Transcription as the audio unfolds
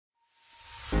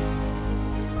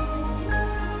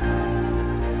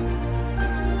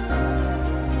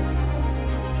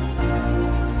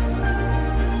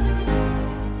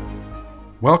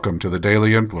Welcome to the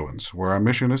Daily Influence, where our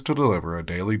mission is to deliver a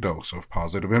daily dose of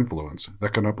positive influence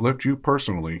that can uplift you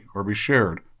personally or be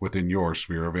shared within your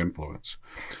sphere of influence.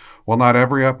 While not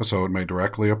every episode may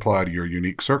directly apply to your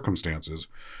unique circumstances,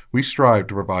 we strive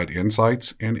to provide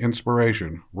insights and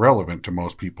inspiration relevant to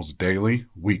most people's daily,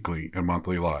 weekly, and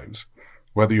monthly lives.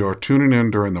 Whether you're tuning in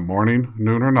during the morning,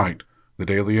 noon, or night, the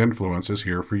Daily Influence is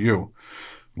here for you.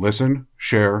 Listen,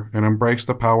 share, and embrace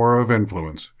the power of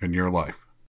influence in your life.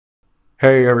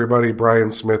 Hey everybody,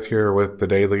 Brian Smith here with the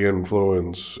Daily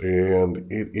Influence, and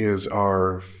it is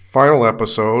our final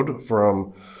episode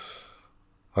from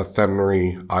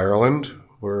Athenry, Ireland.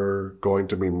 We're going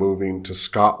to be moving to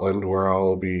Scotland, where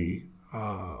I'll be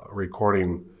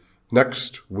recording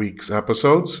next week's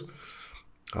episodes.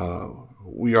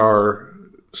 We are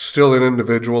still in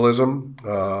individualism,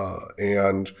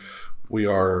 and we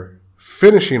are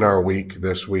finishing our week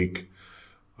this week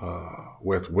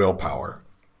with willpower.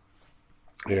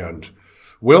 And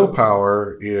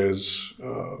willpower is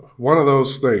one of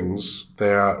those things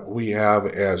that we have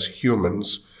as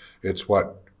humans. It's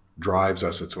what drives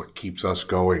us. It's what keeps us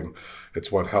going.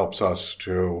 It's what helps us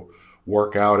to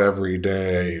work out every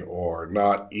day or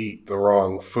not eat the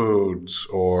wrong foods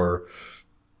or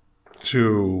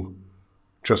to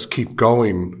just keep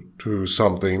going to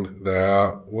something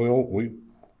that, well, we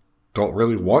don't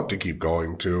really want to keep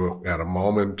going to at a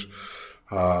moment.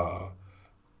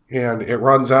 And it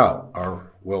runs out.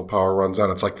 Our willpower runs out.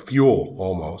 It's like fuel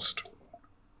almost.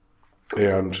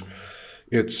 And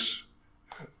it's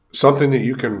something that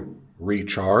you can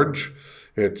recharge.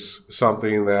 It's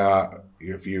something that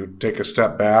if you take a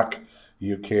step back,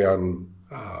 you can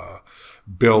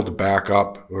build back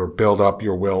up or build up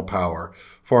your willpower.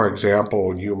 For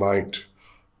example, you might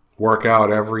work out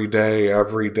every day,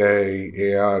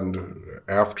 and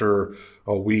after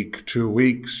a week, 2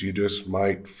 weeks, you just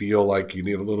might feel like you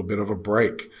need a little bit of a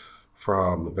break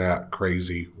from that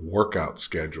crazy workout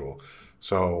schedule.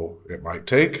 So it might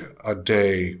take a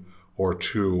day or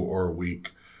two or a week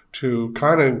to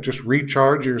kind of just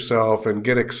recharge yourself and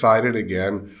get excited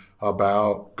again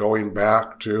about going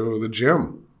back to the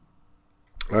gym.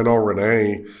 I know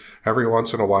Renee, every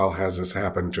once in a while, has this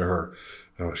happen to her.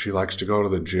 She likes to go to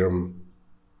the gym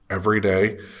every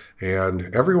day,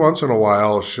 and every once in a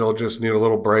while, she'll just need a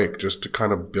little break just to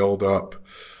kind of build up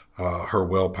her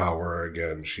willpower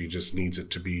again. She just needs it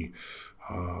to be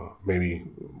maybe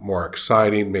more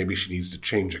exciting. Maybe she needs to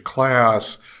change a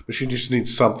class, but she just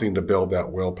needs something to build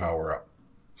that willpower up.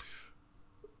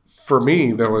 For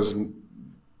me, there was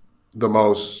the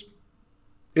most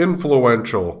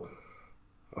influential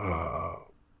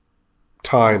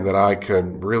time that I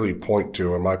can really point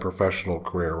to in my professional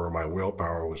career where my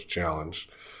willpower was challenged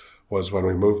was when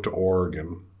we moved to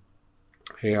Oregon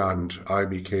and I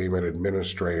became an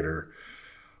administrator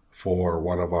for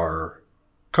one of our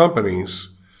companies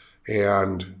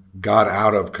and got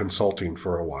out of consulting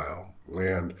for a while.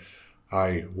 And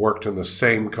I worked in the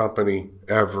same company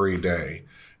every day.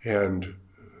 And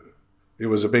it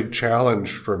was a big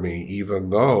challenge for me, even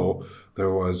though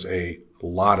there was a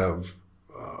lot of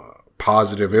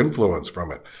positive influence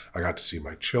from it. I got to see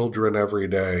my children every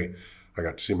day. I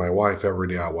got to see my wife every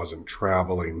day. I wasn't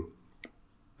traveling.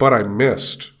 But I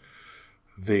missed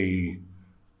the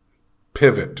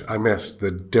pivot. I missed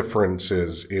the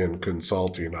differences in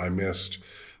consulting. I missed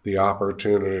the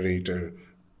opportunity to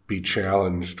be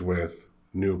challenged with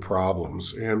new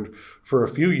problems. And for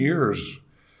a few years,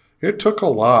 it took a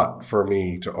lot for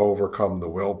me to overcome the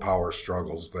willpower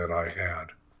struggles that I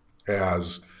had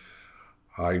as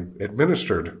I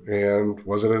administered and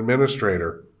was an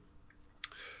administrator.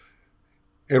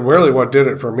 And really what did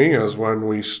it for me is when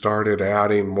we started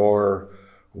adding more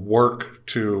work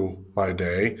to my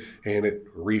day and it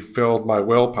refilled my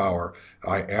willpower.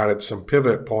 I added some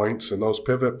pivot points, and those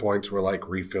pivot points were like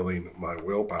refilling my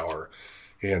willpower.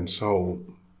 And so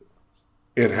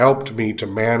it helped me to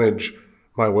manage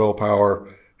my willpower,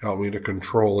 helped me to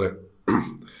control it,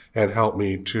 and helped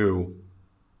me to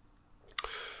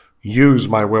use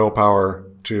my willpower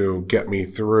to get me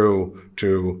through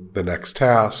to the next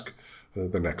task,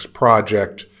 the next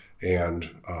project,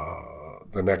 and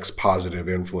the next positive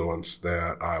influence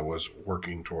that I was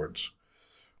working towards.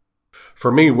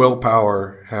 For me,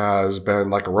 willpower has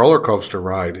been like a roller coaster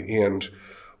ride. And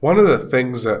one of the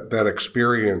things that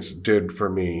experience did for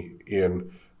me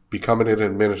in becoming an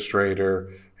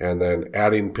administrator and then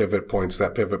adding pivot points,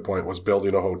 that pivot point was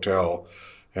building a hotel,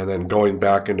 and then going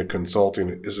back into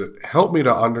consulting, is it helped me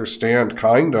to understand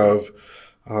kind of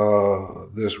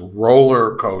this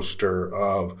roller coaster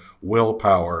of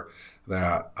willpower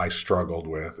that I struggled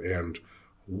with. And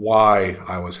why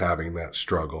I was having that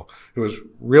struggle. It was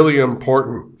really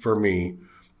important for me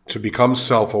to become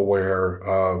self-aware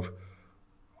of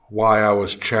why I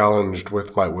was challenged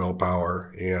with my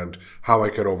willpower and how I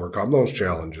could overcome those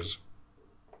challenges.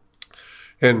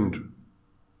 And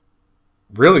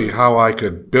really how I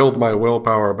could build my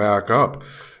willpower back up.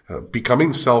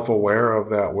 Becoming self-aware of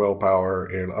that willpower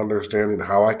and understanding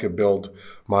how I could build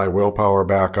my willpower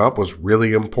back up was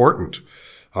really important.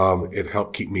 It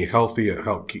helped keep me healthy. It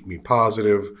helped keep me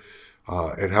positive.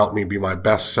 It helped me be my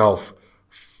best self,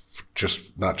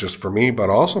 not just for me, but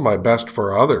also my best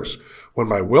for others. When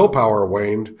my willpower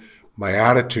waned, my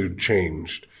attitude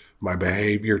changed, my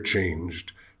behavior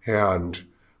changed, and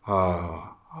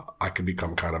I could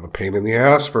become kind of a pain in the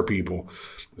ass for people.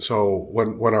 So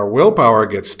when our willpower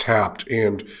gets tapped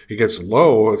and it gets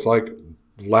low, it's like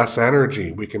less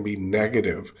energy. We can be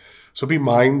negative. So be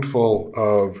mindful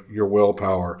of your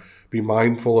willpower. Be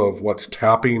mindful of what's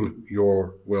tapping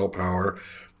your willpower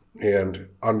and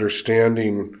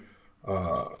understanding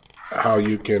how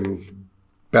you can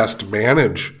best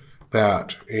manage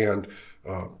that and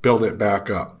build it back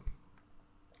up.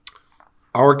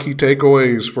 Our key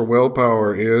takeaways for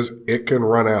willpower is it can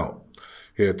run out.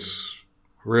 It's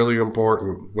really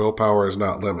important. Willpower is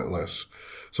not limitless.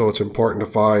 So it's important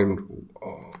to find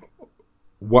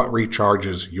what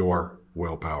recharges your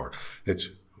willpower. It's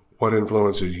what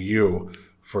influences you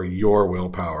for your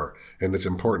willpower. And it's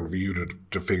important for you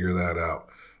to figure that out.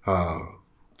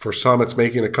 For some, it's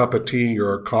making a cup of tea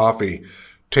or a coffee,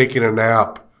 taking a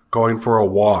nap, going for a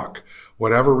walk.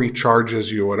 Whatever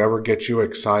recharges you, whatever gets you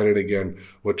excited again,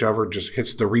 whichever just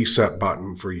hits the reset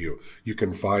button for you, you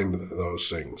can find those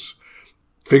things.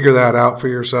 Figure that out for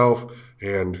yourself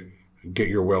and get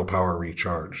your willpower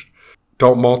recharged.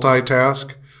 Don't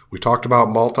multitask. We talked about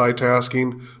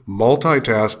multitasking.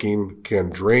 Multitasking can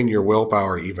drain your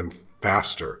willpower even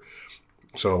faster.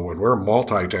 So when we're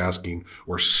multitasking,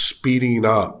 we're speeding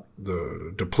up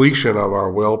the depletion of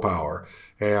our willpower,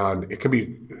 and it can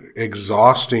be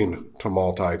exhausting to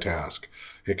multitask.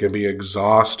 It can be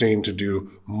exhausting to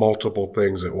do multiple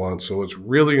things at once. So it's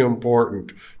really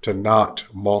important to not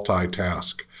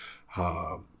multitask.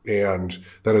 And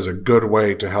that is a good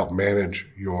way to help manage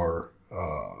your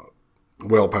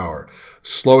willpower.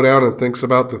 Slow down and think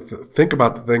about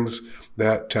the things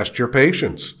that test your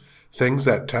patience. Things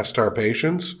that test our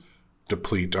patience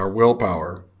deplete our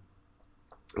willpower.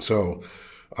 So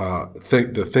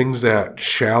think the things that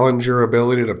challenge your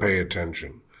ability to pay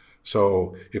attention.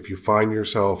 So if you find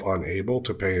yourself unable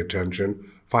to pay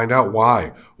attention, find out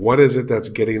why. What is it that's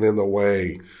getting in the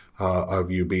way of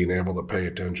you being able to pay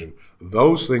attention?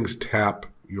 Those things tap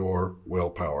your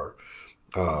willpower.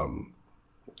 And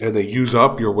they use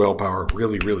up your willpower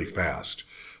really, really fast.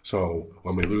 So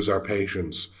when we lose our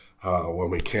patience, when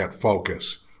we can't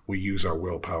focus, we use our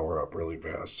willpower up really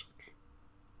fast.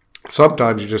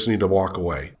 Sometimes you just need to walk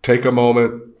away. Take a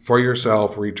moment for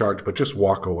yourself, recharge, but just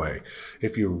walk away.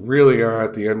 If you really are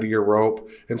at the end of your rope,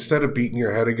 instead of beating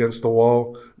your head against the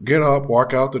wall, get up,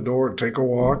 walk out the door, and take a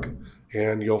walk,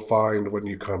 and you'll find when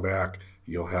you come back,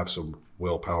 you'll have some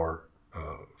willpower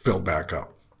filled back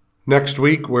up. Next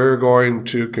week, we're going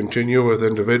to continue with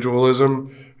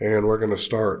individualism, and we're going to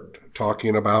start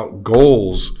talking about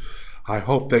goals. I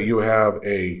hope that you have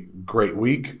a great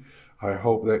week. I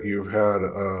hope that you've had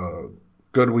a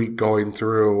good week going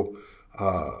through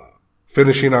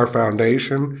finishing our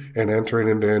foundation and entering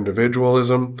into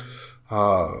individualism,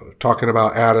 talking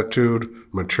about attitude,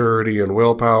 maturity, and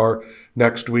willpower.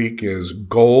 Next week is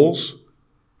goals,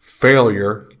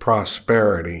 failure,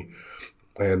 prosperity.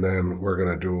 And then we're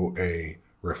going to do a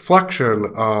reflection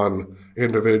on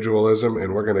individualism,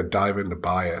 and we're going to dive into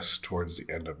bias towards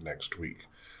the end of next week.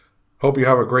 Hope you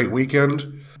have a great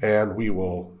weekend, and we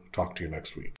will talk to you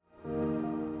next week.